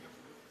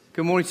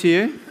Good morning to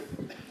you.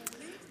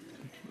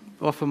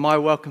 Offer my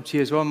welcome to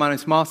you as well. My name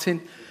is Martin.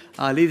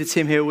 I lead the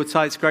team here at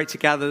Woodside. It's great to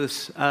gather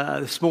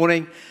this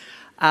morning.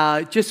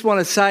 Just want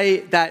to say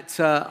that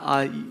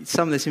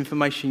some of this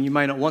information you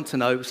may not want to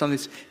know, but some of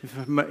this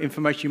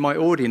information you might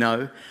already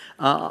know.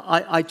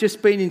 I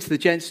just been into the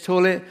gents'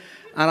 toilet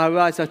and I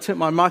realised I took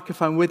my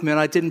microphone with me and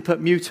I didn't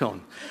put mute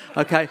on.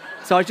 Okay,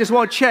 so I just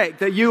want to check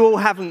that you all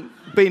haven't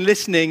been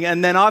listening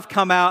and then I've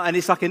come out and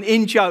it's like an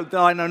in-joke that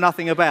I know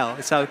nothing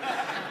about. So,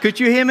 could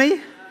you hear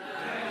me?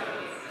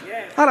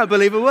 I don't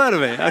believe a word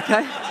of it,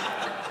 okay?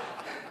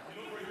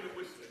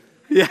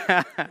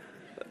 Yeah.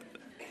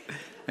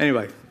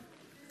 Anyway,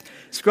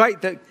 it's great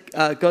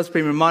that God's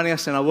been reminding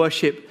us in our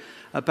worship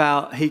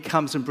about He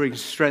comes and brings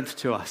strength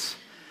to us.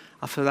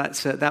 I feel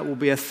that will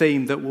be a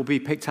theme that will be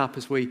picked up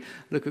as we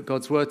look at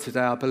God's Word today,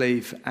 I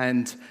believe.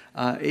 And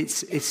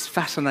it's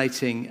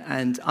fascinating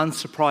and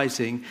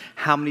unsurprising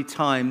how many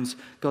times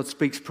God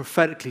speaks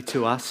prophetically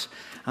to us.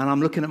 And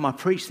I'm looking at my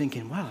preach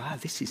thinking, wow,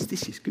 this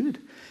is good.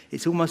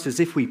 It's almost as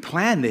if we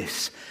plan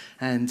this.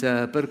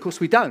 But of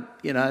course we don't.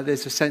 You know,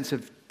 there's a sense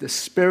of the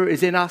Spirit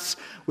is in us.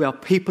 We are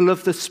people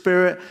of the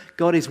Spirit.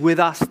 God is with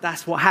us.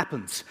 That's what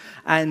happens.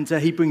 And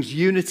He brings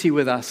unity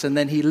with us and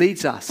then He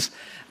leads us.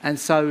 And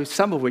so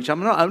some of which, I'm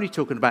not only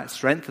talking about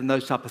strength and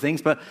those type of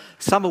things, but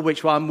some of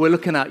which we're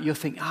looking at, you'll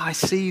think, I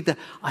see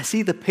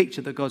the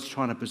picture that God's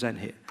trying to present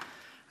here.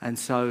 And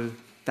so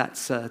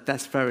that's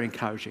very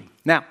encouraging.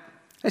 Now,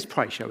 let's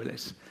pray, shall we,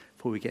 Liz,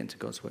 before we get into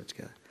God's Word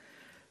together.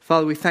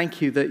 Father, we thank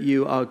you that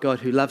you are a God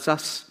who loves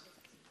us.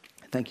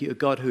 Thank you, a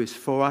God who is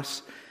for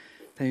us.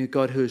 Thank you,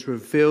 God who has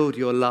revealed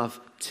your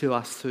love to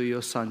us through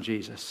your Son,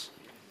 Jesus.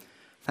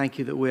 Thank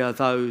you that we are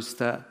those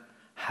that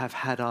have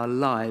had our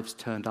lives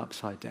turned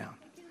upside down.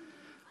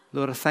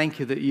 Lord, I thank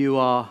you that you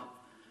are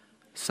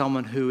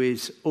someone who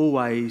is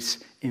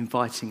always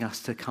inviting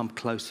us to come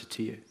closer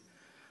to you.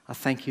 I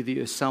thank you that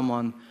you're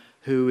someone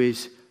who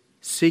is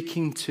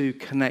seeking to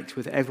connect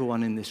with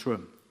everyone in this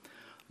room.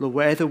 Lord,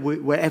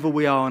 wherever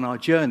we are on our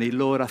journey,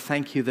 Lord, I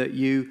thank you that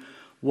you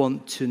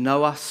want to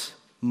know us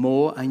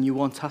more and you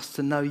want us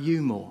to know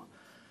you more.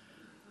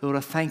 Lord, I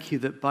thank you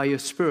that by your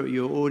Spirit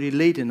you're already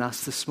leading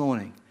us this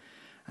morning.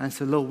 And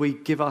so, Lord, we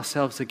give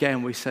ourselves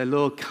again. We say,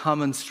 Lord,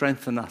 come and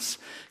strengthen us.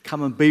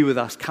 Come and be with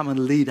us. Come and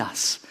lead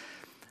us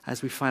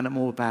as we find out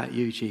more about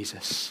you,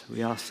 Jesus.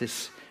 We ask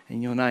this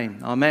in your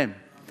name. Amen.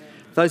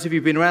 Those of you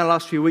who've been around the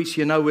last few weeks,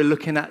 you know we're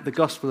looking at the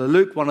Gospel of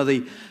Luke, one of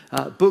the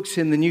books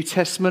in the New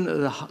Testament,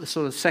 the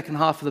sort of second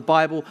half of the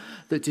Bible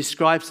that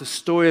describes the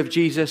story of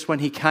Jesus when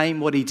he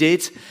came, what he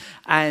did,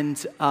 and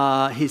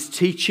his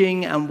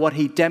teaching and what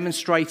he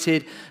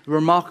demonstrated.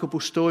 Remarkable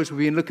stories.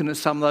 We've been looking at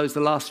some of those the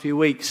last few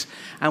weeks.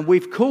 And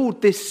we've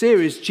called this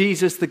series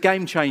Jesus the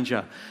Game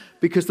Changer,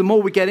 because the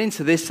more we get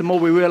into this, the more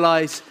we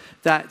realize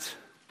that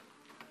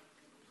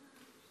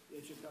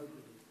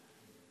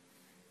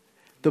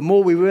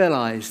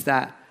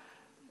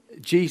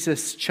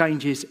Jesus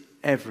changes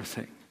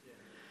everything.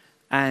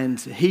 And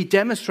he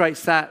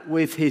demonstrates that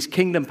with his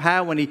kingdom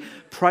power when he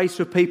prays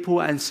for people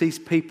and sees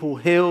people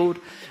healed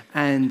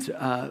and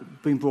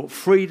being brought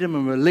freedom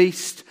and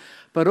released.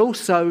 But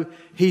also,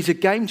 he's a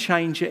game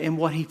changer in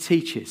what he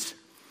teaches.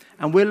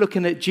 And we're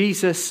looking at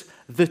Jesus,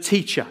 the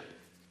teacher.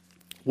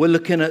 We're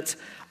looking at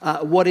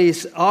what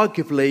is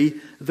arguably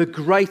the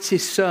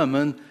greatest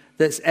sermon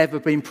that's ever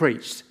been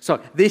preached.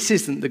 So this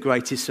isn't the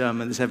greatest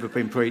sermon that's ever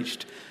been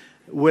preached.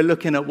 We're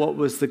looking at what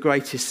was the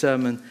greatest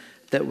sermon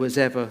that was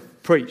ever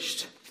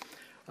preached.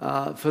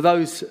 For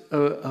those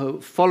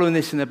following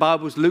this in their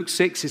Bibles, Luke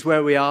 6 is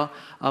where we are.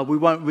 We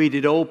won't read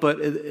it all, but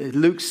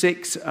Luke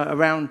 6,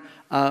 around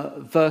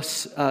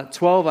verse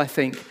 12, I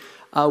think,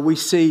 we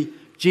see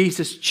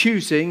Jesus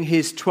choosing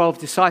his 12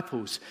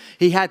 disciples.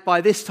 He had by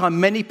this time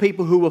many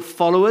people who were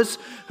followers,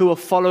 who were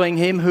following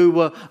him, who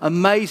were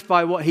amazed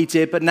by what he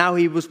did, but now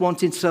he was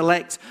wanting to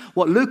select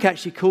what Luke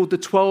actually called the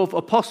 12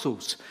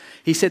 apostles.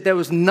 He said there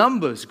was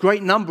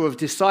great number of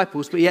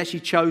disciples, but he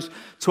actually chose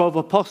 12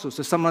 apostles.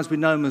 So sometimes we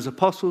know them as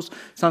apostles,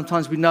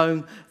 sometimes we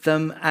know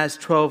them as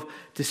 12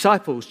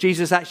 disciples.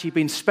 Jesus actually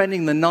been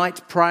spending the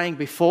night praying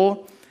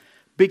before.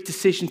 Big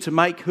decision to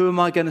make. Who am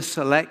I going to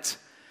select?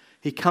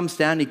 He comes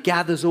down, he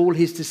gathers all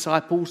his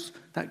disciples,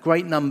 that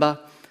great number,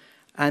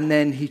 and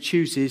then he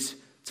chooses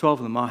 12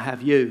 of them. I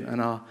have you, and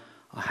I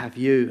have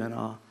you, and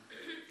I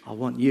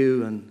want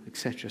you, and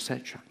etc.,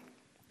 etc.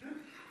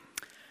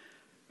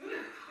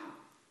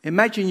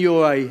 Imagine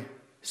you're a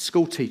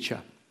school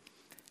teacher,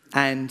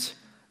 and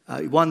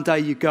one day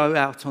you go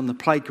out on the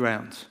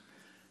playground,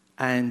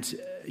 and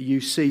you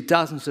see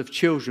dozens of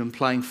children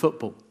playing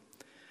football,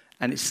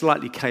 and it's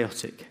slightly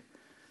chaotic.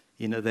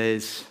 You know,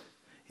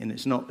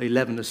 it's not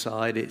 11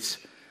 aside, it's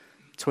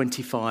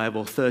 25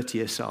 or 30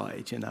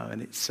 aside, you know,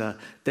 and it's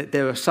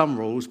there are some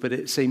rules, but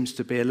it seems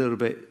to be a little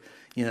bit,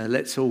 you know,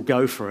 let's all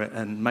go for it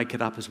and make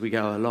it up as we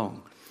go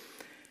along.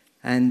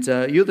 And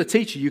you're the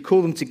teacher, you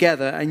call them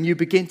together and you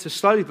begin to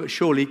slowly but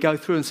surely go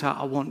through and say,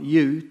 I want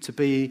you to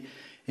be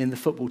in the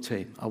football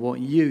team. I want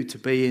you to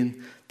be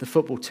in the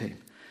football team.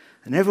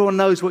 And everyone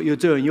knows what you're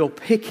doing. You're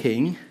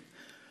picking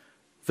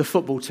the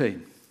football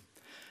team.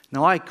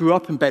 Now, I grew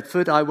up in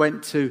Bedford. I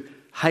went to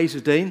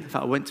Hazeldean. In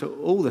fact, I went to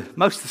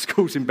most of the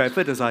schools in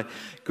Bedford as I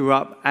grew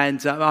up.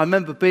 And I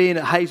remember being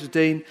at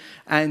Hazeldean,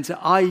 and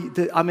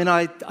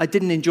I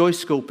didn't enjoy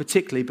school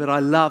particularly, but I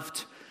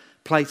loved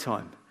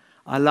playtime.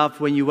 I loved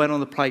when you went on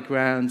the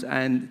playground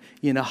and,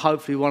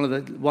 hopefully one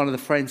of the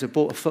friends had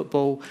bought a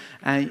football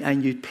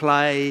and you'd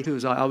play.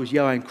 I was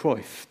Johan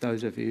Cruyff.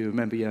 Those of you who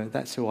remember,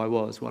 that's who I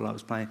was while I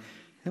was playing.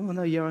 Anyone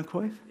know Johan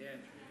Cruyff? Yeah.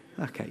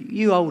 Okay,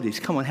 you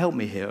oldies, come on, help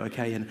me here,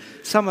 okay? And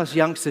some of us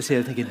youngsters here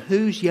are thinking,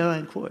 who's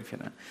Johan Cruyff,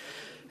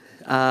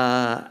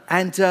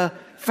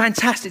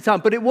 fantastic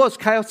time, but it was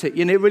chaotic,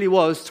 it really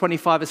was,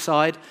 25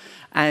 aside,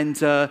 and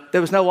there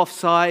was no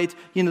offside.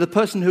 The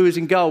person who was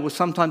in goal was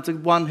sometimes the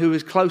one who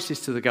was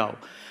closest to the goal.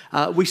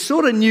 We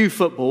sort of knew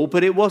football,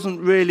 but it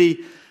wasn't really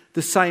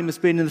the same as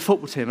being in the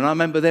football team. And I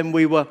remember then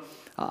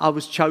I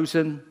was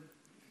chosen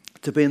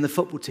to be in the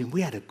football team.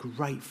 We had a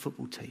great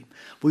football team.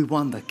 We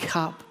won the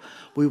cup.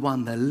 We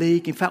won the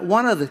league. In fact,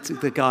 one of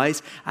the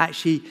guys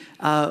actually,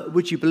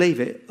 would you believe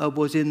it,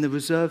 was in the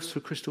reserves for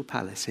Crystal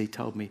Palace. He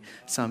told me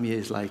some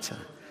years later.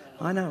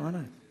 I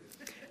know.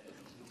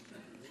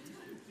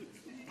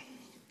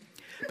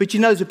 But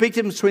there's a big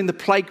difference between the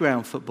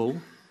playground football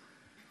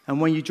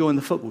and when you join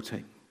the football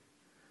team.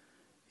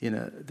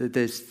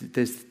 There's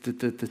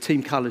the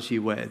team colours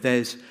you wear.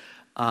 There's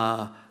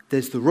the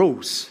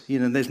rules.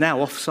 There's now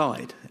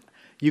offside.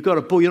 You've got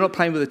a ball. You're not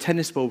playing with a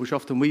tennis ball, which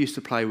often we used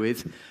to play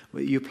with.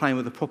 You're playing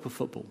with a proper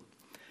football.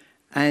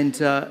 And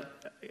can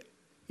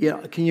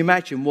you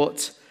imagine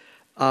what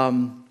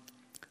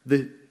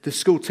the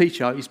school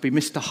teacher, it used to be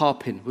Mr.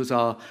 Harpin, was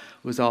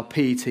our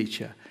PE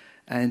teacher.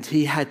 And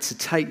he had to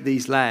take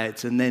these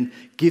lads and then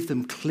give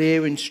them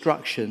clear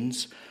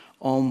instructions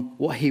on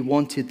what he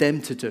wanted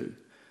them to do.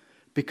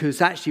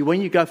 Because actually,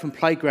 when you go from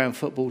playground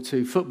football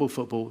to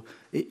football,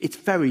 it's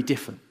very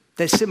different.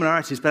 There's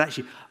similarities, but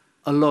actually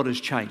a lot has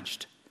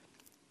changed.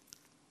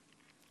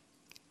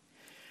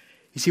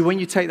 You see, when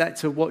you take that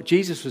to what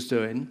Jesus was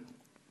doing,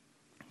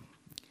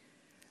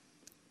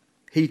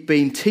 he'd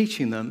been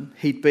teaching them,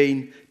 he'd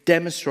been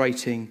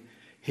demonstrating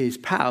his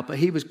power, but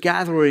he was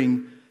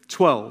gathering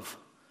 12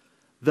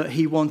 that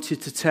he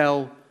wanted to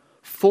tell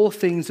 4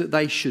 things that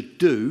they should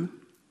do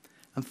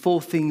and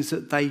 4 things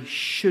that they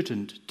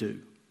shouldn't do.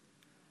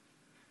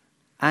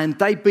 And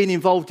they've been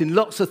involved in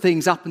lots of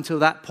things up until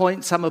that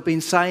point. Some have been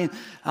saying,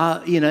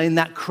 in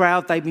that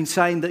crowd, they've been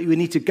saying that we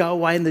need to go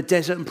away in the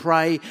desert and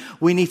pray.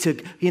 We need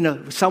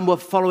to, some were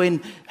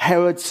following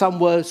Herod. Some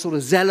were sort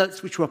of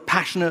zealots, which were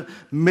passionate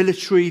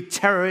military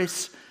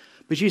terrorists.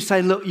 But you're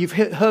saying, look, you've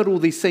heard all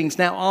these things.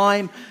 Now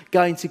I'm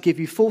going to give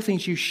you 4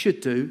 things you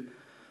should do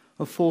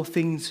and 4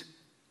 things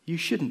you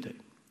shouldn't do.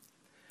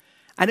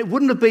 And it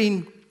wouldn't have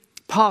been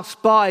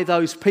passed by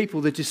those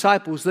people, the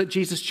disciples, that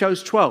Jesus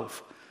chose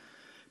 12.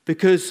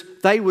 Because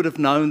they would have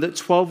known that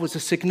 12 was a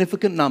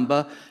significant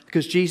number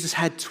because Jesus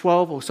had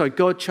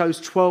God chose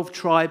 12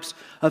 tribes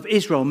of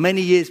Israel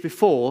many years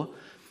before.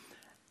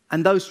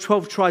 And those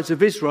 12 tribes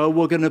of Israel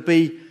were going to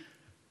be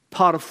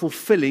part of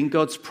fulfilling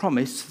God's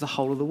promise to the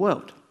whole of the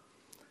world.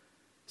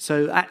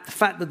 So the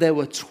fact that there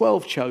were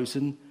 12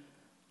 chosen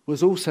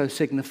was also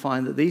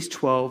signifying that these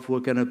 12 were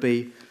going to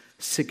be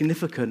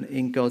significant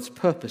in God's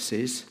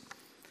purposes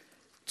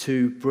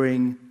to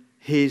bring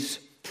his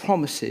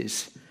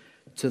promises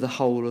to the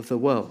whole of the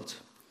world.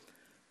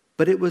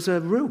 But it was a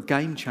real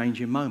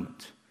game-changing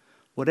moment.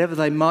 Whatever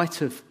they might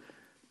have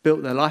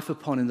built their life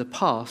upon in the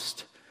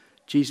past,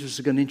 Jesus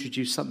was going to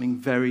introduce something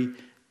very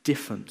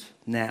different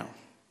now.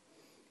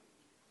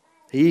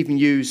 He even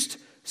used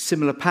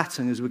similar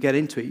pattern as we get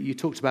into it. You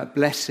talked about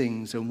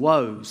blessings and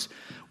woes,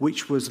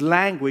 which was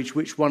language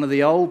which one of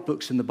the old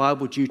books in the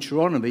Bible,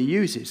 Deuteronomy,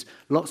 uses.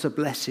 Lots of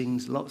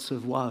blessings, lots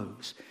of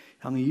woes.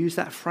 I'm going to use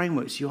that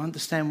framework so you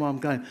understand where I'm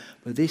going.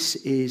 But this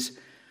is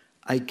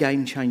a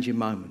game-changing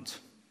moment.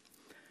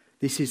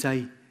 This is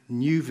a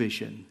new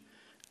vision,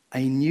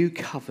 a new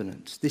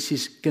covenant. This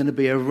is going to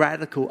be a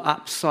radical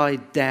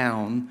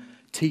upside-down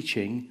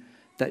teaching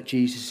that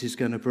Jesus is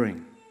going to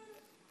bring.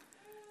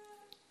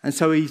 And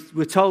so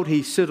we're told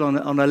he stood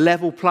on a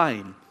level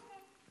plain.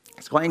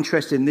 It's quite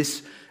interesting.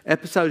 This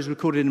episode is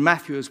recorded in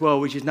Matthew as well,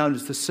 which is known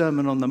as the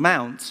Sermon on the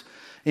Mount.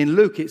 In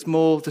Luke, it's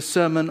more the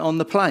Sermon on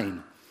the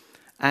Plain.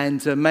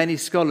 And many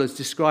scholars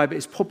describe it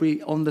as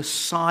probably on the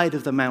side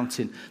of the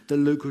mountain that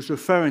Luke was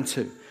referring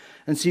to.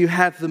 And so you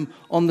have them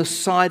on the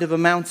side of a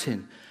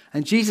mountain.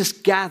 And Jesus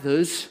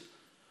gathers,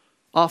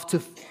 after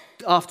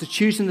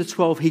choosing the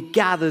 12, he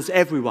gathers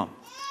everyone.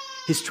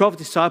 His 12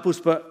 disciples,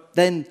 but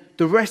then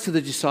the rest of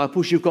the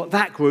disciples, you've got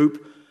that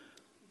group,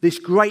 this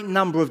great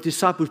number of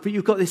disciples, but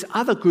you've got this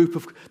other group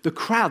of the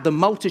crowd, the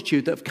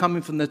multitude that have come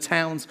in from the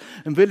towns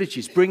and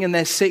villages, bringing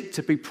their sick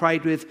to be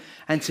prayed with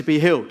and to be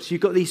healed. So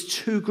you've got these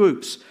 2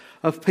 groups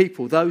of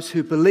people, those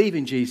who believe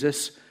in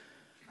Jesus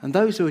and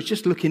those who are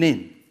just looking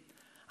in.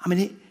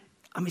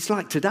 It's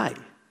like today.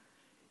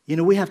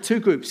 We have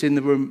 2 groups in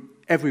the room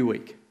every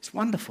week. It's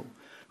wonderful.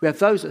 We have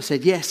those that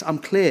said, yes, I'm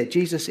clear.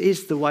 Jesus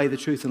is the way, the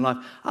truth, and life.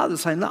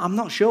 Others saying, no, I'm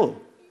not sure.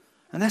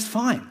 And that's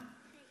fine.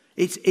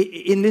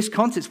 In this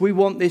context, we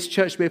want this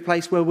church to be a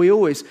place where we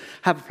always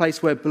have a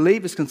place where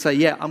believers can say,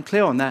 yeah, I'm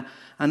clear on that.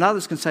 And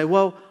others can say,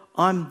 well,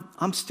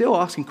 I'm still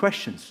asking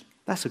questions.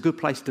 That's a good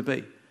place to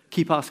be.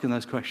 Keep asking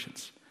those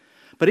questions.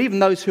 But even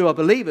those who are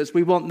believers,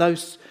 we want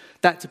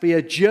that to be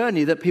a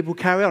journey that people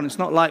carry on. It's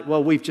not like,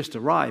 well, we've just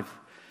arrived.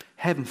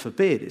 Heaven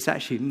forbid. It's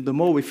actually, the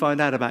more we find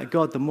out about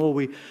God, the more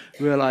we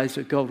realize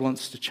that God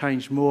wants to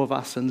change more of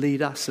us and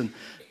lead us and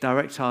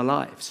direct our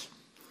lives.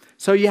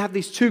 So you have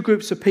these two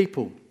groups of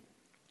people.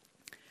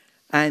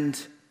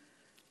 And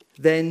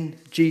then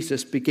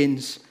Jesus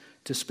begins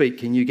to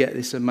speak, and you get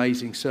this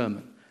amazing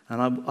sermon.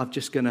 And I'm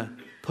just going to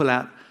pull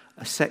out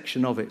a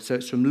section of it. So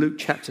it's from Luke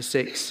chapter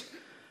 6,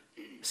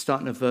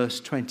 starting at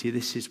verse 20.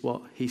 This is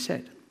what he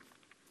said.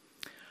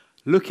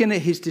 Looking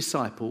at his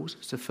disciples,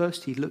 so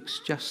first he looks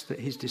just at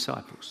his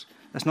disciples.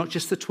 That's not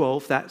just the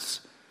 12,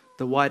 that's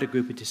the wider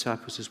group of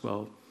disciples as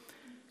well.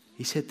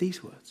 He said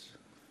these words.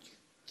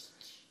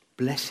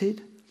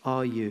 Blessed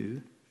are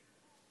you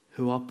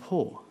who are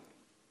poor,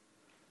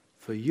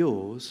 for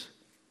yours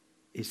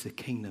is the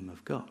kingdom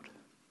of God.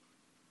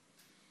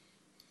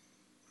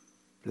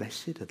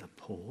 Blessed are the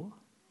poor.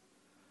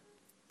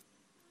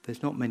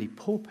 There's not many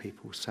poor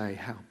people say,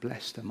 how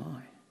blessed am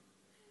I?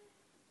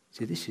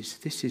 See, this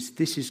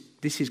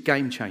is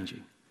game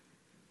changing.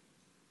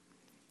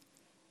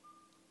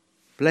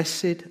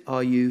 Blessed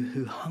are you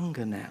who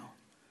hunger now,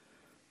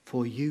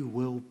 for you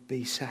will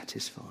be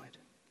satisfied.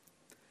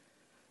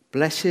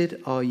 Blessed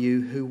are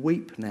you who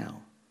weep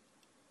now,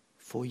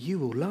 for you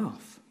will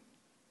laugh.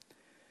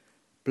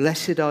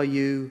 Blessed are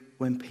you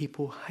when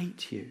people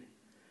hate you,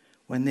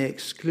 when they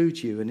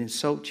exclude you and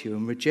insult you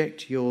and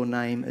reject your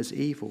name as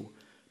evil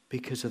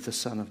because of the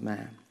Son of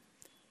Man.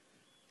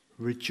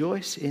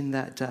 Rejoice in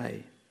that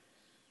day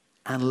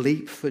and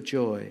leap for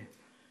joy,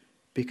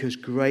 because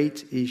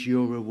great is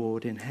your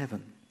reward in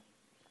heaven.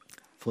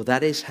 For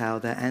that is how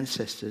their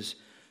ancestors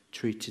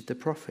treated the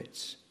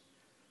prophets.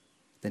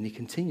 Then he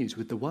continues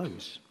with the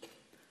woes.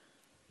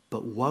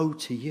 But woe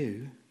to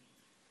you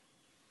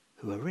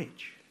who are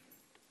rich,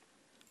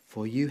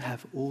 for you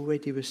have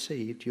already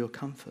received your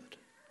comfort.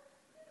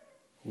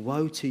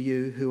 Woe to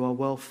you who are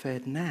well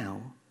fed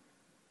now,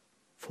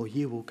 for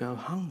you will go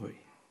hungry.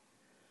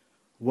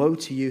 Woe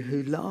to you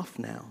who laugh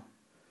now,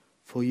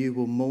 for you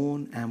will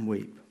mourn and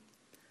weep.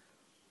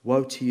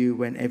 Woe to you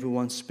when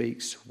everyone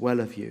speaks well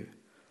of you,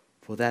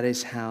 for that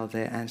is how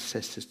their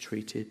ancestors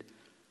treated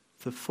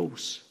the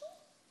false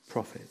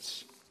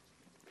prophets.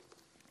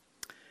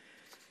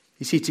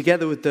 You see,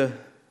 together with the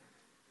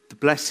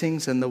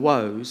blessings and the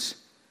woes,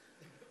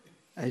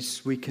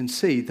 as we can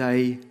see,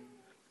 they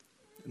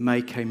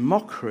make a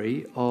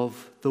mockery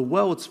of the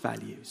world's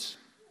values.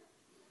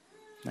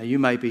 Now, you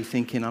may be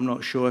thinking, I'm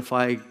not sure if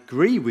I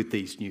agree with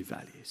these new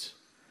values.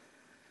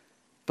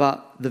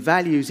 But the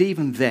values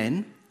even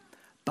then,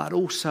 but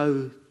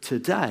also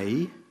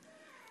today,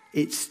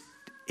 it's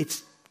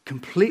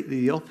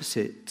completely the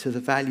opposite to the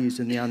values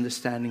and the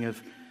understanding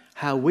of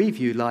how we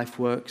view life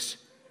works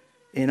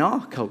in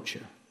our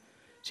culture.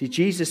 See,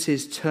 Jesus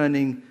is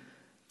turning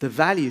the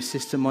value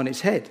system on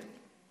its head.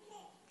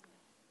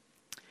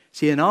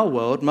 See, in our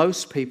world,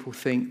 most people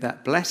think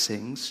that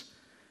blessings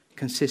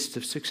consist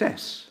of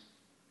success,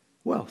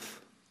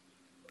 wealth,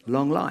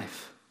 long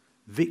life,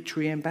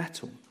 victory in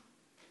battle.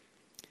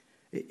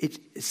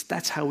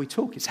 That's how we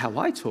talk. It's how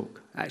I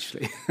talk,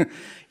 actually.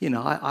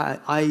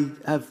 I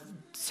have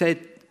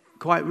said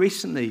quite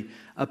recently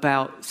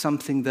about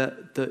something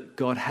that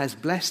God has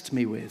blessed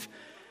me with,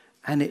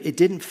 and it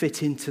didn't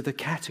fit into the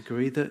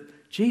category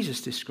that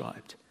Jesus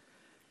described.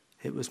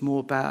 It was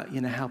more about,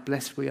 how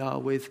blessed we are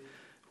with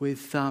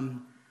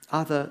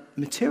other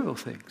material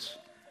things,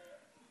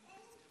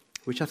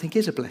 which I think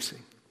is a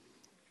blessing.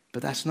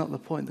 But that's not the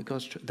point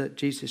that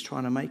Jesus is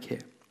trying to make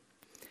here.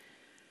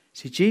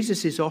 See,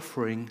 Jesus is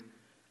offering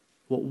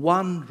what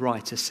one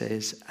writer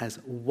says as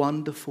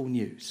wonderful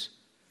news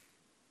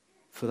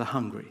for the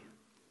hungry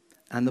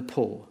and the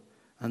poor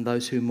and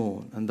those who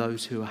mourn and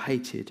those who are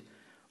hated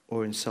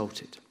or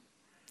insulted.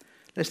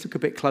 Let's look a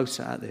bit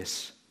closer at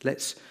this.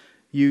 Let's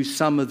use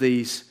some of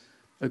these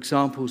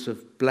examples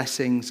of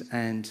blessings,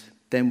 and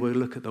then we'll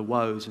look at the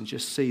woes and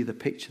just see the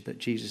picture that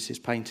Jesus is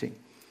painting.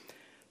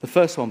 The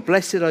first one,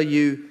 blessed are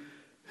you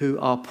who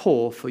are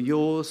poor, for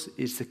yours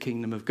is the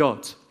kingdom of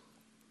God.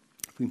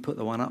 If we can put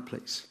the one up,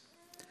 please.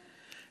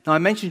 Now, I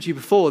mentioned to you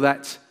before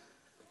that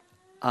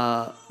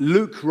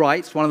Luke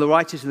writes, one of the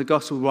writers in the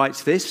gospel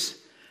writes this,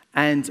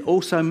 and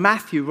also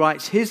Matthew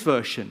writes his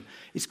version.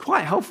 It's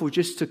quite helpful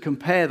just to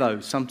compare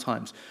those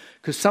sometimes,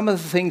 because some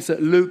of the things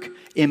that Luke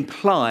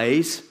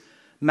implies,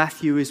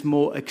 Matthew is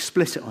more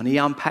explicit on. He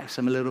unpacks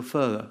them a little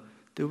further.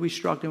 Are we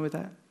struggling with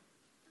that?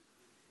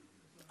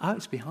 Oh,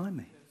 it's behind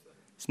me.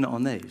 It's not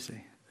on there, you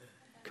see.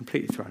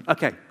 Completely thrown.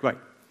 Okay, great.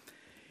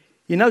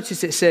 You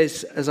notice it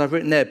says, as I've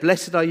written there,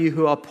 blessed are you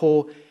who are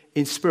poor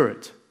in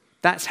spirit.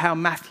 That's how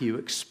Matthew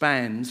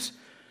expands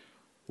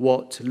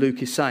what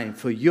Luke is saying.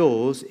 For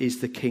yours is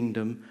the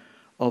kingdom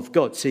of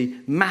God. See,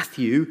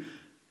 Matthew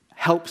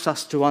helps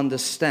us to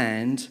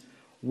understand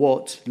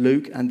what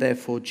Luke and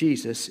therefore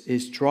Jesus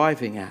is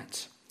driving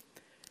at.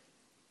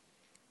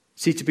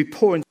 See, to be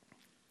poor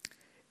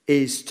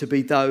is to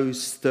be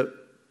those that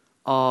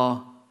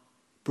are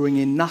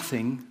bringing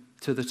nothing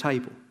to the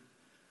table.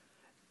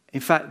 In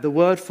fact, the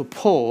word for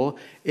poor,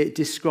 it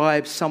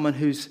describes someone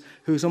who's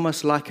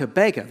almost like a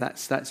beggar.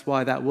 That's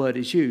why that word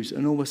is used,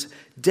 and almost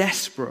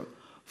desperate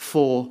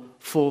for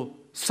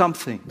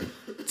something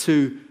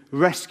to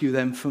rescue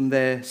them from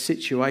their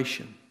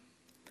situation.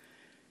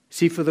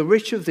 See, for the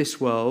rich of this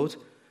world,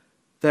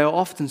 they are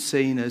often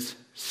seen as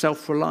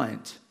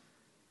self-reliant,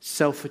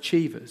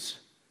 self-achievers,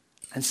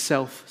 and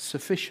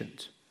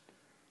self-sufficient.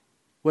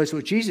 Whereas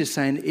what Jesus is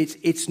saying,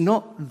 it's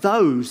not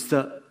those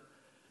that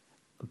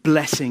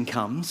blessing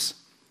comes,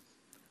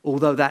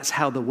 although that's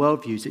how the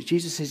world views it.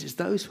 Jesus says it's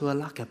those who are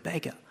like a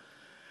beggar,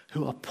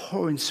 who are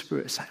poor in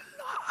spirit, saying,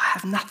 I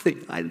have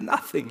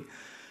nothing.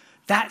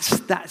 That's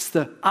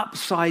the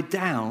upside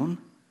down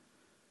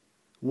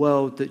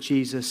world that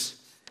Jesus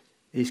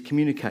is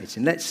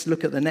communicating. Let's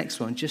look at the next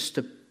one just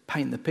to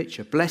paint the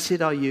picture.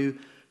 Blessed are you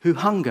who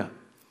hunger.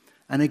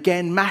 And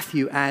again,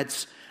 Matthew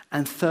adds,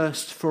 and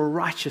thirst for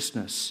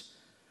righteousness,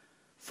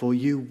 for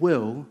you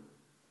will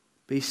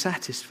be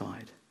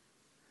satisfied.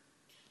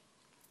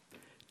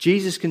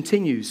 Jesus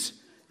continues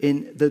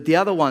in the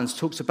other ones,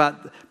 talks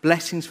about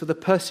blessings for the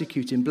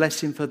persecuting,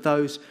 blessing for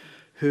those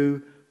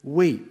who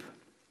weep.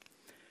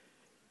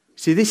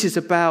 See, this is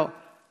about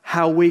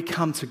how we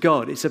come to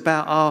God. It's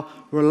about our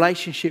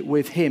relationship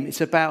with Him.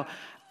 It's about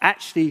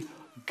actually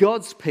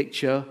God's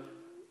picture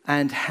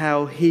and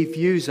how He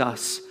views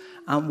us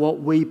and what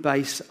we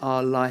base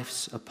our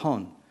lives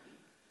upon.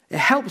 It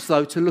helps,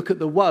 though, to look at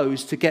the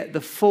woes to get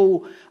the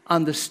full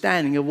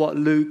understanding of what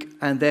Luke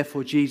and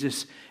therefore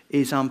Jesus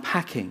is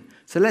unpacking.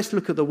 So let's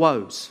look at the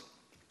woes,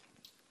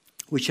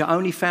 which are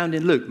only found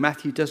in Luke.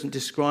 Matthew doesn't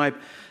describe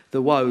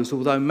the woes,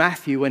 although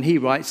Matthew, when he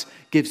writes,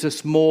 gives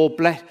us more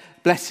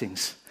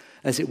blessings,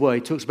 as it were.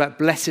 He talks about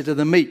blessed are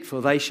the meek,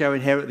 for they shall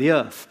inherit the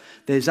earth.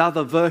 There's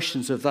other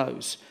versions of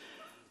those.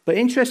 But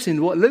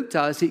interesting, what Luke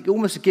does, it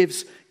almost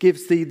gives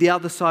the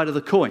other side of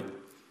the coin.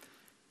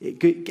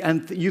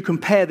 And you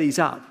compare these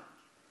up,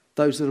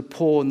 those that are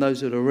poor and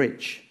those that are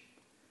rich.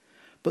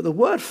 But the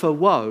word for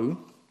woe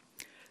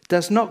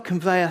does not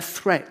convey a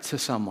threat to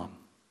someone.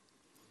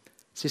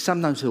 See,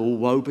 sometimes, oh,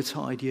 woe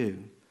betide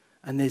you.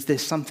 And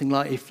there's something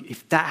like,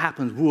 if that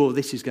happens, whoa,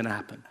 this is going to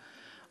happen.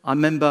 I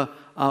remember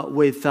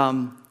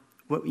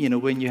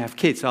when you have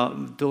kids,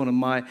 Dawn and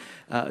my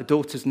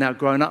daughter's now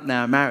grown up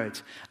now, married.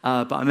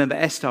 But I remember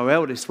Esther, our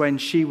eldest, when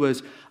she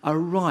was a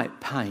right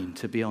pain,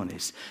 to be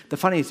honest. The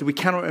funny is, we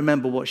cannot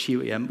remember what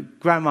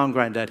Grandma and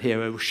Granddad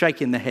here were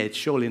shaking their heads,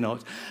 surely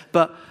not.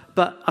 But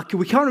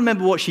we can't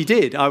remember what she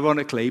did,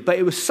 ironically. But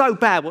it was so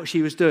bad what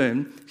she was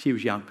doing. She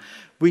was young.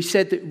 We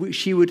said that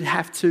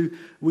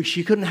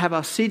she couldn't have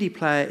our CD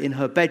player in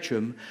her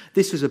bedroom.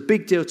 This was a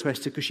big deal to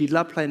Esther because she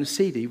loved playing a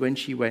CD when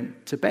she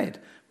went to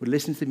bed. Would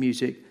listen to the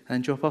music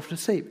and drop off to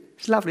sleep.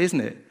 It's lovely, isn't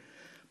it?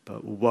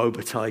 But woe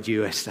betide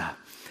you, Esther.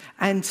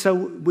 And so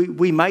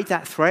we made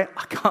that threat.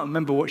 I can't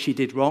remember what she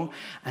did wrong.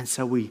 And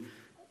so we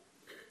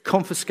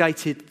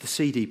confiscated the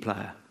CD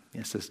player.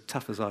 Yes, as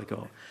tough as I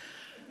got.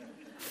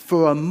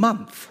 For a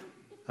month,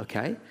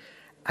 okay?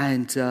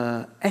 And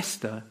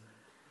Esther,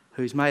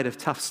 who's made of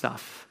tough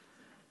stuff,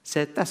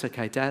 said, that's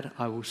okay, Dad,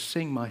 I will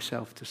sing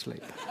myself to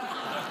sleep.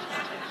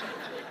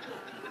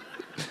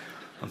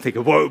 I'm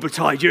thinking, woe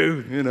betide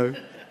you, you know.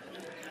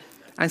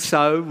 And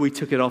so we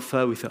took it off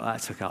her. We thought,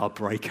 that's okay, I'll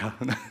break her.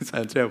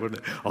 Sounds terrible, isn't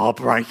it? I'll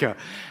break her.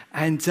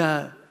 And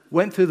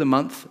went through the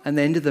month, and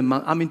the end of the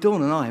month,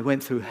 Dawn and I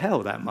went through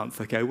hell that month,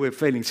 okay? We're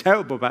feeling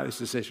terrible about this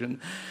decision.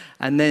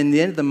 And then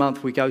the end of the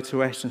month, we go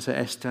to Esther and say,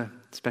 Esther,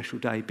 special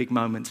day, big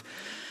moment.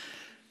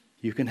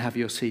 You can have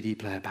your CD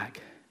player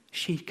back.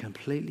 She'd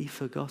completely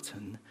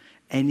forgotten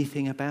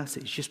anything about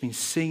it. She's just been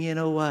singing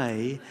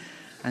away.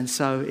 And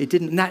so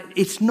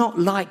it's not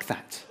like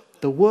that.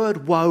 The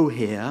word woe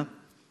here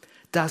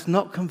does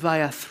not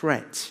convey a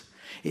threat.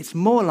 It's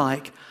more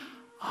like,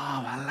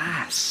 oh,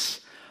 alas,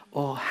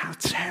 or how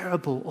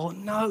terrible, or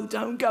no,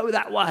 don't go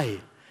that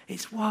way.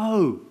 It's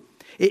woe.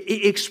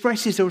 It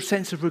expresses a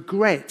sense of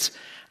regret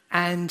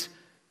and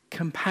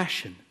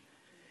compassion.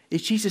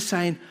 It's Jesus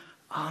saying,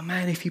 oh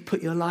man, if you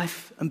put your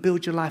life and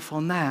build your life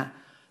on that,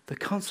 the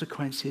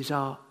consequences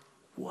are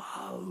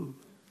woe.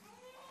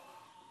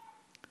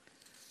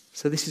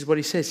 So this is what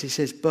he says. He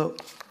says,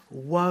 but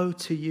woe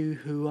to you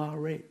who are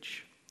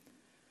rich,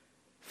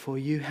 for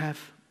you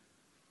have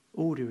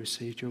already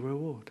received your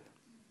reward.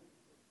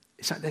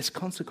 It's like there's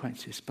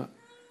consequences, but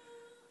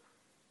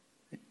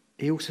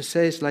he also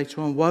says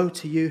later on, woe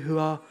to you who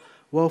are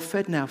well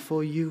fed now,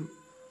 for you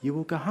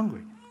will go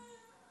hungry.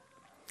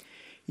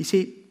 You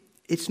see,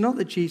 it's not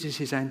that Jesus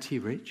is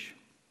anti-rich.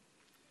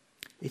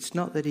 It's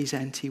not that he's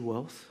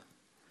anti-wealth.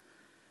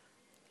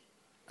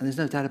 And there's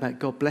no doubt about it,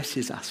 God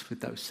blesses us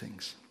with those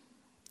things.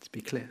 Let's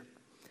be clear.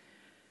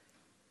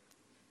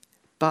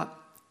 But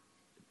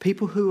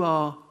people who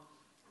are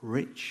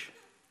rich,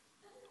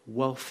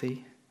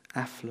 wealthy,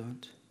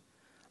 affluent,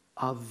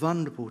 are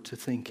vulnerable to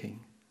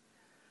thinking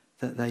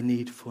that they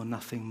need for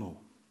nothing more.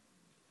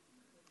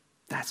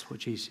 That's what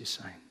Jesus is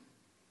saying.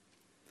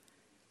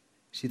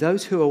 See,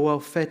 those who are well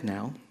fed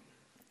now,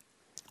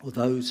 or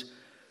those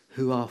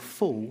who are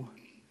full,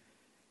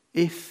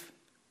 if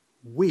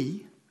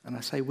we, and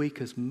I say we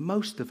because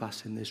most of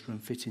us in this room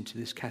fit into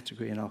this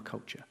category in our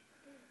culture,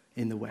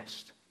 in the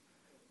West.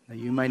 Now,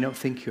 you may not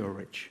think you're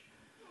rich,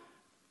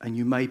 and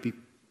you may be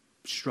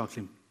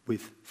struggling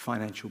with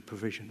financial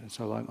provision, and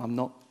so I'm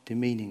not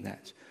demeaning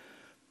that.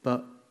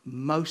 But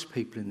most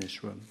people in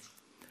this room,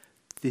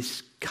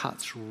 this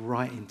cuts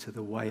right into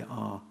the way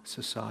our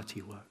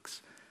society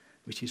works,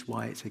 which is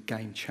why it's a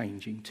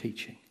game-changing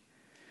teaching.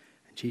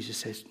 And Jesus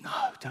says, no,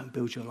 don't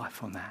build your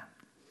life on that.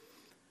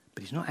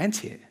 But he's not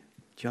anti it.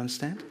 Do you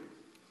understand?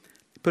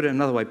 Put it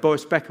another way,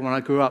 Boris Becker, when I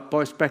grew up,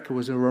 Boris Becker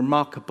was a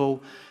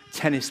remarkable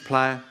tennis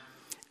player,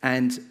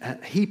 and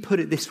he put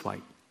it this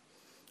way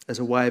as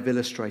a way of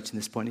illustrating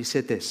this point. He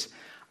said this: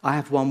 I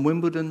have won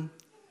Wimbledon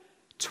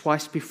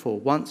twice before.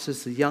 Once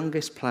as the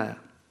youngest player,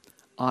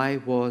 I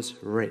was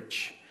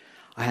rich.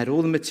 I had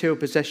all the material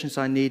possessions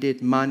I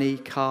needed, money,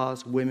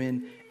 cars,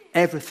 women,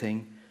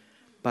 everything,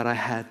 but I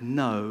had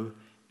no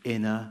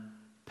inner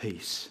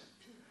peace.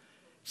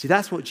 See,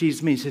 that's what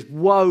Jesus means. He says,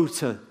 woe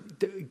to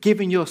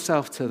giving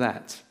yourself to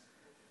that.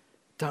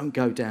 Don't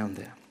go down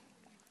there.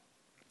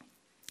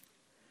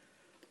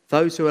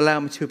 Those who allow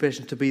material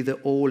possessions to be the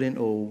all in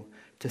all,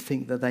 to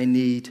think that they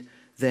need,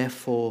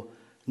 therefore,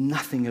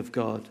 nothing of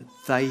God,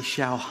 they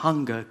shall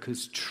hunger,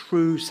 because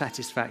true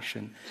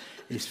satisfaction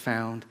is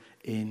found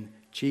in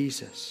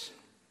Jesus.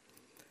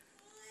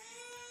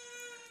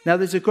 Now,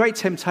 there's a great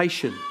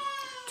temptation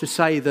to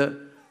say that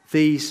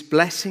these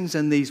blessings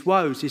and these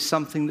woes is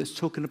something that's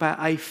talking about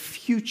a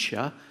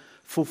future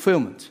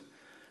fulfillment.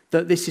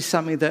 That this is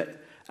something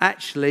that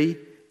actually,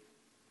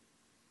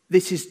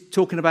 this is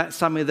talking about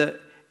something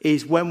that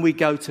is when we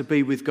go to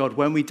be with God,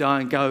 when we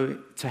die and go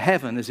to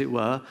heaven, as it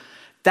were,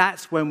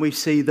 that's when we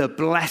see the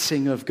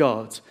blessing of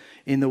God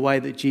in the way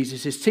that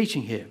Jesus is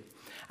teaching here.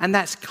 And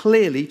that's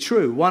clearly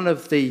true. One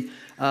of the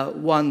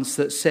ones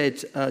that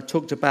said,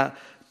 talked about,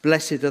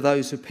 blessed are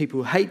those of people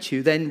who hate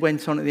you, then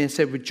went on at the end and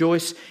said,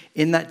 rejoice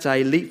in that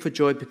day, leap for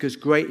joy, because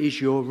great is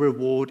your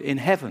reward in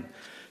heaven.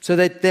 So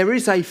that there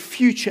is a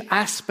future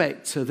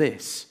aspect to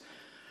this.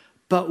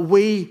 But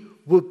we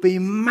would be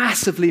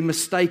massively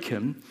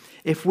mistaken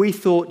if we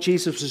thought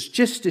Jesus was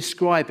just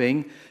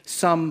describing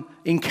some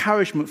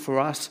encouragement for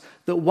us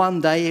that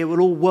one day it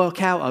will all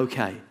work out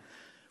okay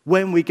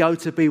when we go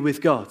to be with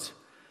God.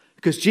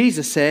 Because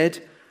Jesus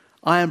said,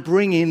 I am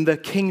bringing the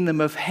kingdom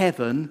of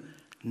heaven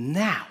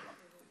now.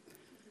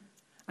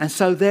 And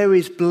so there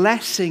is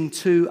blessing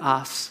to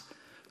us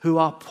who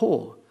are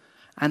poor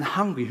and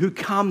hungry, who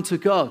come to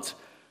God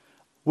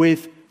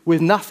with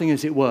nothing,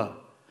 as it were,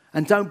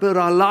 and don't build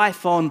our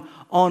life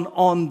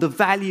on the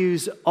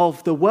values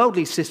of the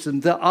worldly system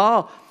that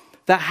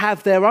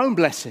have their own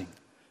blessing.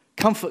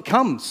 Comfort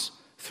comes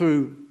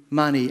through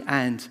money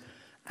and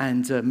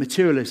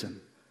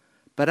materialism.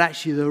 But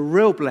actually the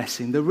real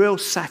blessing, the real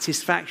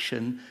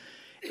satisfaction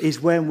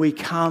is when we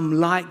come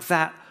like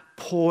that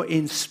poor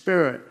in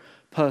spirit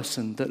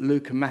person that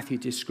Luke and Matthew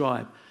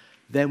describe.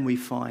 Then we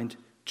find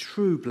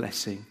true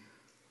blessing,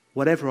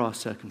 whatever our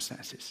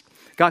circumstances.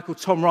 A guy called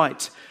Tom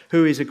Wright,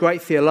 who is a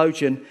great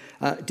theologian,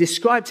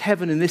 described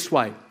heaven in this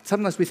way.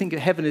 Sometimes we think of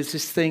heaven as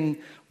this thing,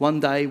 one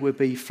day we'll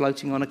be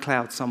floating on a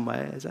cloud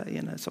somewhere.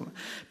 Somewhere.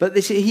 But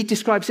he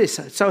describes this,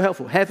 it's so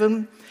helpful.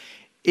 Heaven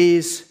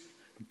is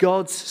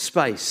God's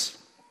space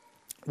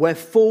where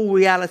full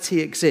reality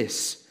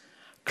exists,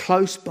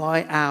 close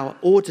by our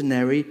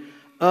ordinary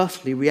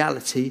earthly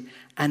reality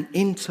and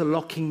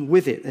interlocking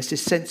with it. There's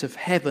this sense of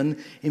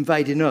heaven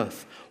invading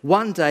earth.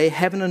 One day,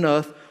 heaven and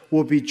earth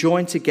will be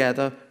joined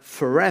together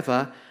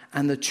forever,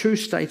 and the true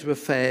state of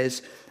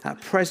affairs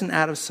at present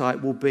out of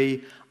sight will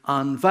be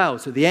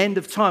unveiled. So the end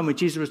of time, when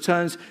Jesus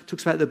returns,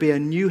 talks about there'll be a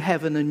new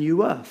heaven and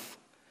new earth.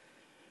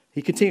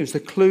 He continues, the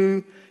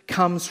clue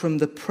comes from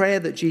the prayer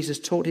that Jesus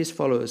taught his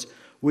followers.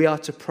 We are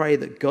to pray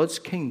that God's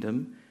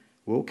kingdom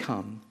will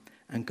come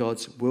and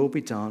God's will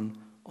be done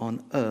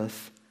on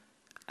earth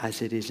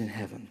as it is in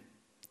heaven.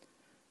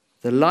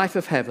 The life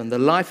of heaven, the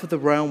life of the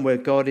realm where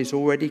God is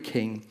already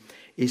king,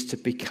 is to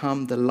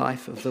become the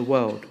life of the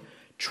world,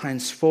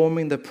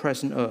 transforming the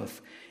present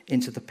earth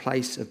into the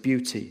place of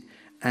beauty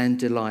and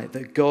delight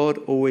that God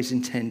always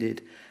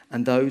intended,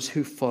 and those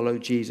who follow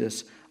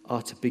Jesus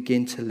are to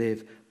begin to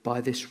live by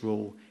this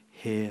rule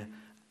here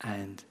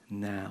and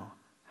now.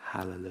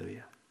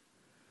 Hallelujah.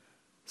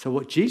 So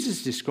what Jesus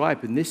is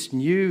describing, this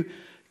new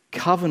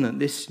covenant,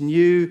 this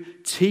new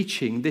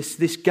teaching,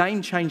 this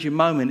game-changing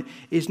moment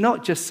is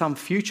not just some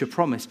future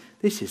promise.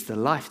 This is the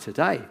life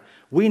today.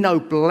 We know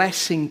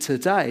blessing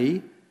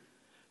today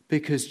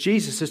because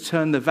Jesus has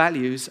turned the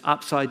values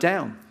upside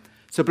down.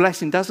 So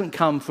blessing doesn't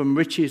come from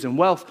riches and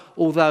wealth,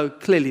 although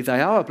clearly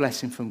they are a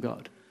blessing from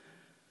God.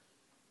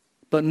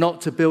 But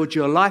not to build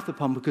your life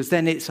upon, because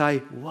then it's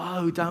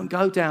whoa, don't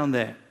go down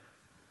there.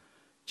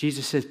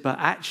 Jesus says, but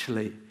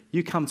actually,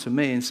 you come to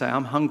me and say,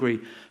 I'm hungry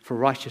for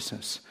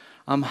righteousness.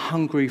 I'm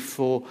hungry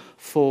for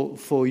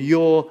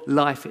your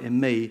life in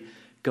me,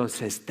 God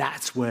says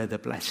that's where the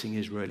blessing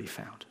is really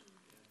found.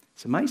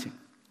 It's amazing.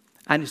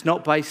 And it's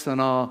not based on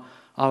our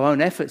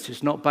own efforts.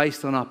 It's not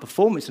based on our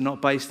performance. It's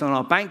not based on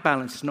our bank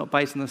balance. It's not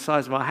based on the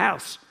size of our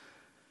house.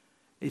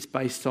 It's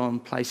based on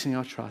placing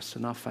our trust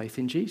and our faith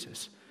in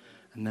Jesus.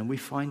 And then we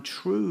find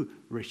true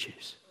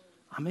riches.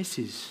 I mean, this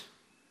is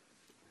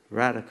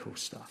radical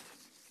stuff.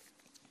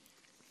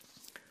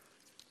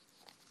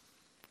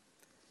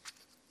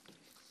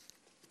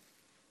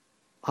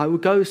 I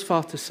would go as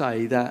far to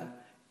say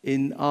that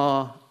in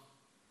our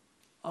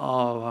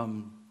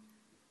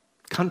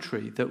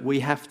country that we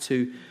have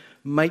to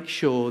make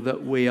sure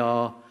that we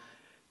are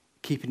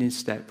keeping in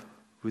step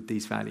with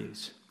these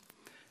values.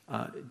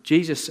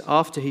 Jesus,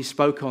 after he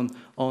spoke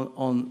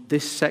on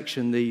this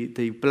section,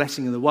 the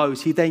blessing and the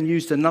woes, he then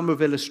used a number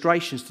of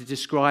illustrations to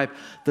describe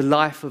the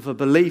life of a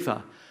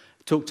believer.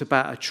 He talked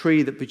about a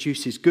tree that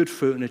produces good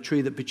fruit and a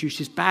tree that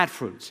produces bad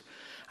fruit.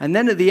 And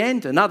then at the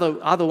end, and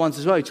other ones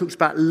as well, he talks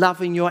about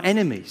loving your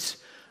enemies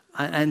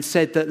and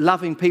said that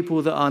loving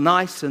people that are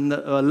nice and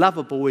that are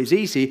lovable is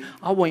easy.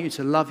 I want you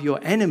to love your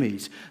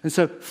enemies. And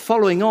so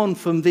following on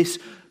from this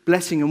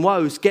blessing and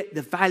woes, get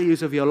the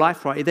values of your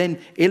life right. He then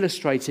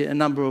illustrates it a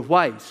number of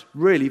ways,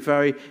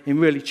 in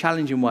really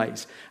challenging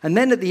ways. And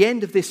then at the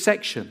end of this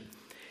section,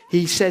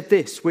 he said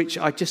this, which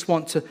I just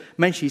want to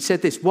mention. He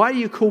said this, "Why do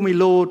you call me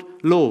Lord,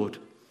 Lord,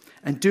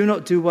 and do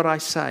not do what I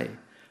say?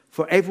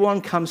 For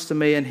everyone comes to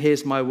me and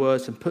hears my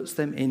words and puts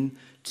them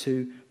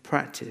into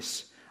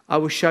practice. I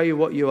will show you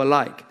what you are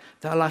like.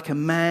 They are like a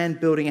man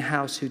building a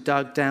house who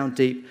dug down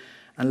deep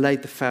and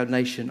laid the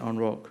foundation on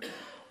rock.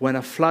 When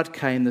a flood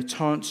came, the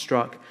torrent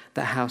struck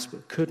that house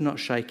but could not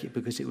shake it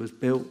because it was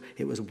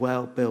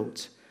well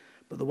built.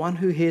 But the one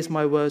who hears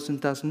my words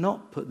and does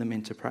not put them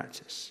into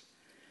practice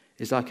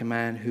is like a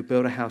man who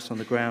built a house on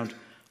the ground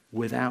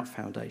without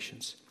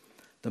foundations.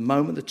 The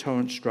moment the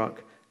torrent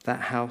struck that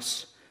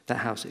house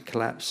it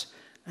collapsed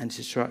and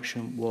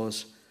destruction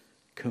was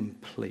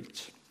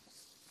complete."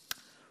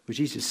 What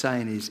Jesus is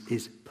saying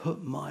is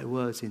put my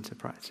words into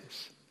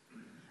practice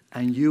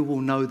and you will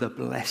know the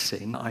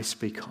blessing I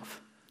speak of.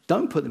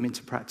 Don't put them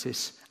into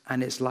practice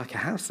and it's like a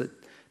house that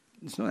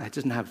it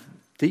doesn't have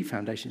deep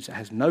foundations, it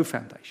has no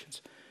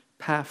foundations.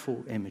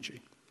 Powerful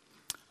imagery.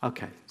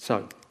 Okay,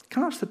 so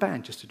can I ask the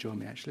band just to join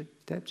me actually?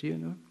 Deb, do you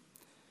know?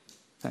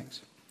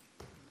 Thanks.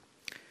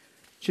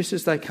 Just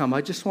as they come, I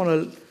just want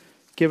to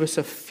give us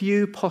a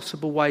few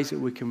possible ways that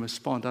we can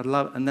respond. I'd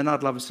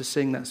love us to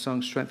sing that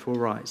song, Strength Will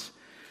Rise,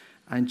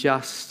 and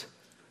just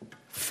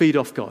feed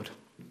off God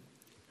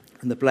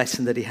and the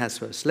blessing that he has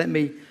for us. Let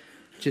me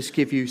just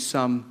give you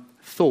some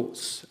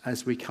thoughts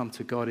as we come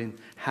to God in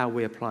how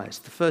we apply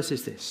it. The first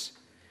is this.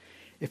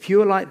 If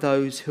you are like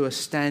those who are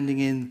standing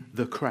in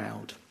the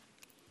crowd,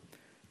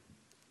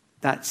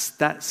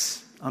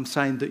 I'm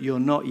saying that you're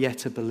not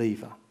yet a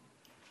believer.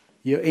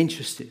 You're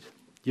interested.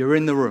 You're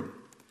in the room.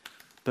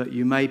 But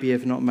you maybe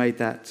have not made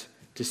that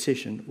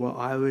decision. Well,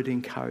 I would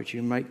encourage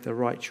you to make the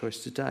right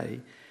choice today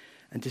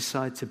and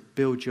decide to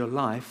build your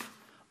life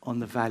on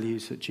the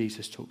values that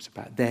Jesus talks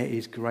about. There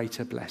is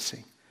greater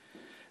blessing.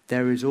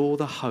 There is all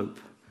the hope.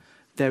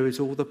 There is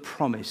all the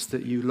promise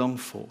that you long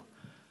for.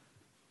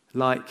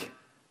 Like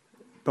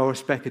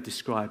Boris Becker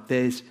described,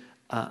 there's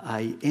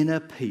an inner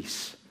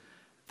peace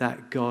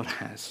that God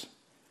has.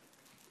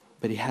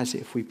 But he has it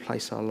if we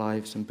place our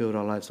lives and build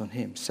our lives on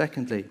him.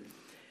 Secondly,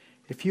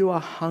 if you are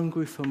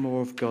hungry for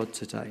more of God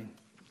today,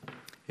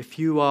 if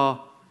you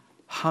are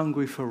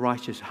hungry for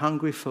righteousness,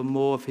 hungry for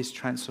more of his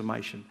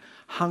transformation,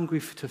 hungry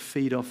to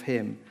feed off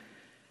him,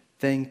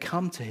 then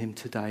come to him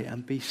today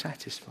and be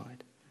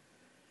satisfied.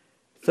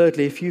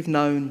 Thirdly, if you've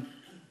known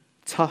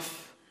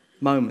tough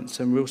moments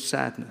and real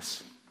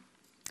sadness,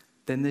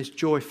 then there's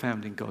joy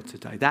found in God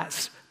today.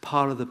 That's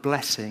part of the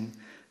blessing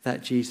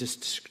that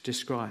Jesus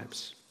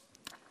describes.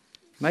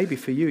 Maybe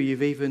for you,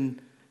 you've even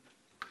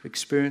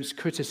experienced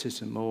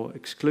criticism or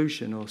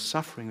exclusion or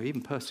suffering or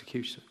even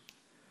persecution.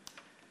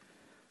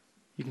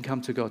 You can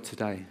come to God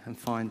today and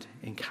find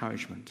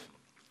encouragement.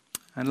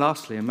 And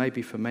lastly, and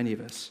maybe for many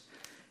of us,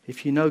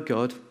 if you know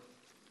God,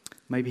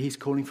 maybe he's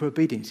calling for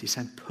obedience. He's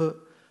saying, put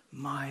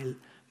my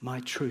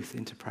truth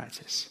into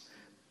practice.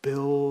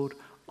 Build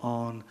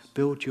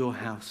your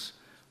house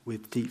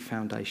with deep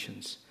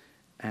foundations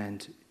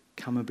and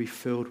come and be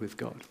filled with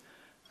God.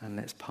 And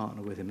let's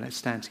partner with him. Let's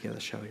stand together,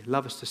 shall we?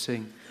 Love us to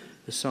sing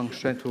the song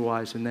Strength Will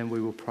Rise, and then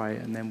we will pray,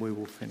 and then we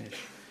will finish.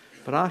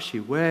 But I ask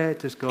you, where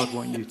does God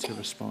want you to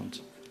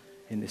respond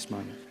in this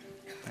moment?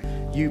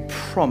 You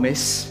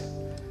promise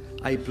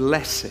a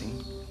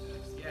blessing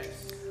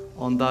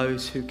on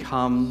those who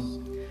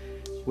come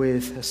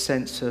with a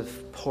sense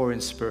of poor in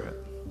spirit.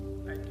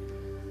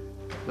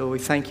 Lord, we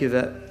thank you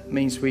that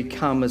means we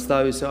come as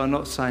those that are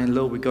not saying,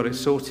 Lord, we got it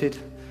sorted.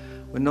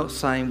 We're not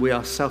saying we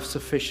are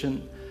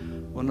self-sufficient.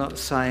 We're not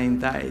saying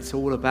that it's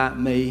all about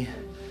me.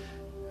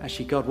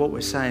 Actually, God, what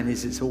we're saying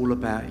is it's all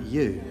about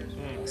you.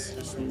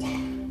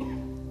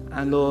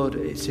 And Lord,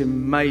 it's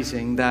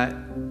amazing that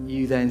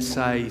you then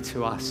say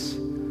to us,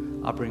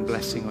 I bring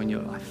blessing on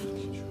your life.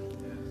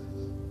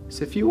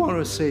 So if you want to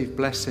receive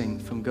blessing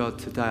from God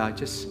today, I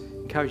just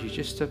encourage you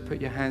just to put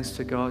your hands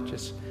to God.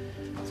 It's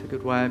a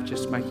good way of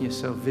just making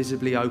yourself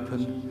visibly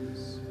open.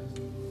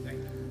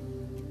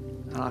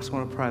 And I just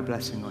want to pray a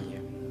blessing on you.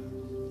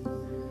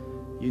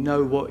 You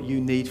know what you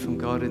need from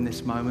God in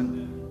this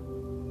moment.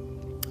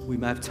 We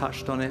may have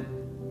touched on it.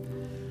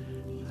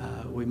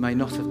 We may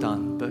not have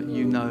done, but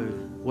you know,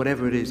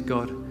 whatever it is,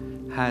 God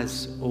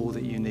has all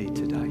that you need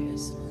today.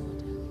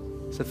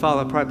 So,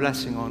 Father, I pray a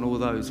blessing on all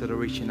those that are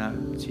reaching out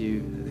to you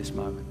at this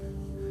moment.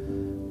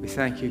 We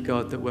thank you,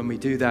 God, that when we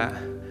do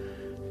that,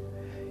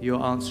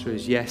 your answer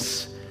is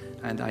yes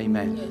and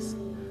amen. Yes.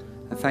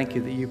 I thank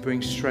you that you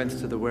bring strength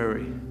to the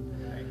weary.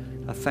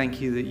 I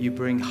thank you that you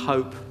bring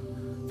hope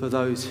for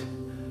those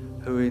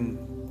who are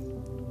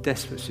in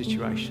desperate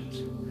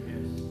situations.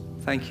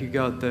 Thank you,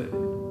 God, that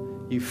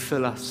you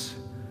fill us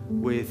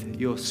with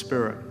your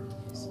Spirit.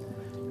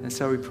 And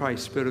so we pray,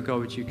 Spirit of God,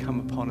 would you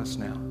come upon us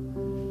now?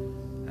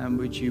 And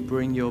would you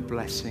bring your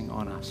blessing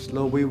on us?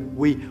 Lord,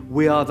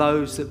 we are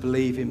those that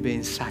believe in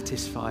being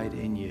satisfied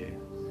in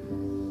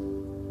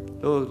you.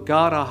 Lord,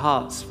 guard our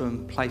hearts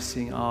from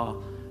placing our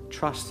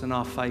trust and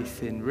our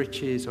faith in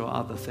riches or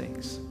other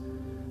things.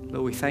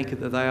 Lord, we thank you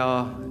that they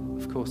are,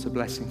 of course, a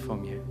blessing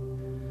from you,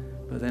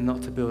 but they're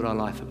not to build our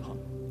life upon.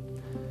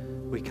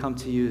 We come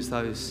to you as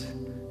those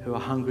who are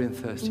hungry and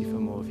thirsty for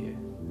more of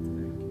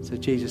you. So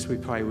Jesus, we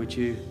pray, would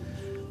you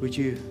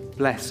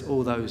bless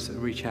all those that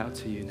reach out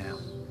to you now?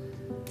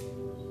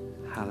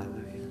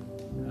 Hallelujah.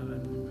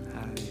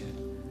 Hallelujah.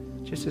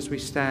 Just as we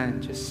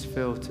stand, just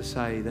feel to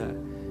say that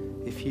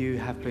if you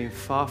have been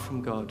far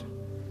from God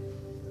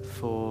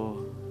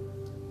for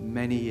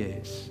many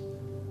years,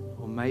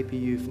 or maybe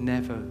you've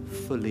never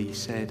fully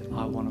said,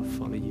 I want to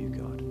follow you,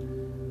 God,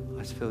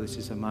 I just feel this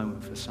is a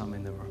moment for some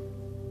in the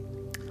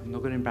room. I'm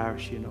not going to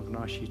embarrass you, not going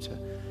to ask you to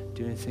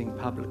do anything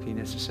publicly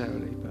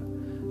necessarily,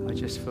 but I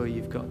just feel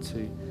you've got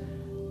to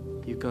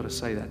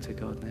say that to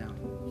God now.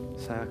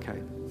 Say,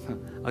 okay,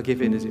 I'll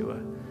give in, as it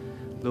were.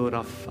 Lord,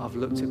 I've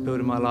looked at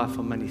building my life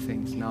on many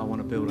things. Now I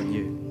want to build on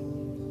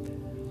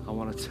you. I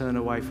want to turn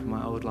away from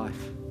my old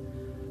life.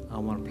 I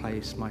want to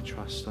place my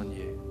trust on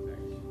you.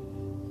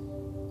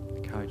 I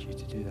encourage you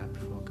to do that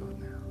before God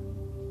now.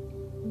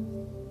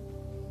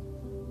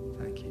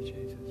 Thank you,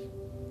 Jesus.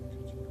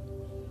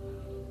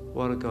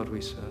 What a God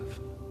we serve.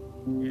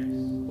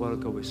 What a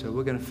God we serve.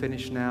 We're going to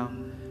finish now.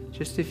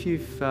 Just if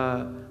you've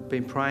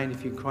been praying,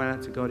 if you can cry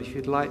out to God, if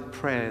you'd like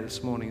prayer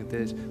this morning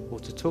or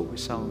to talk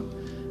with someone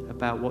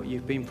about what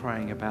you've been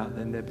praying about,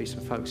 then there'll be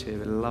some folks here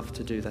that would love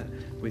to do that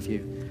with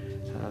you.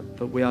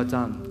 But we are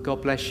done.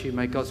 God bless you.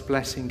 May God's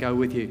blessing go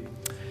with you.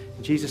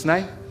 In Jesus'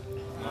 name,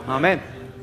 amen.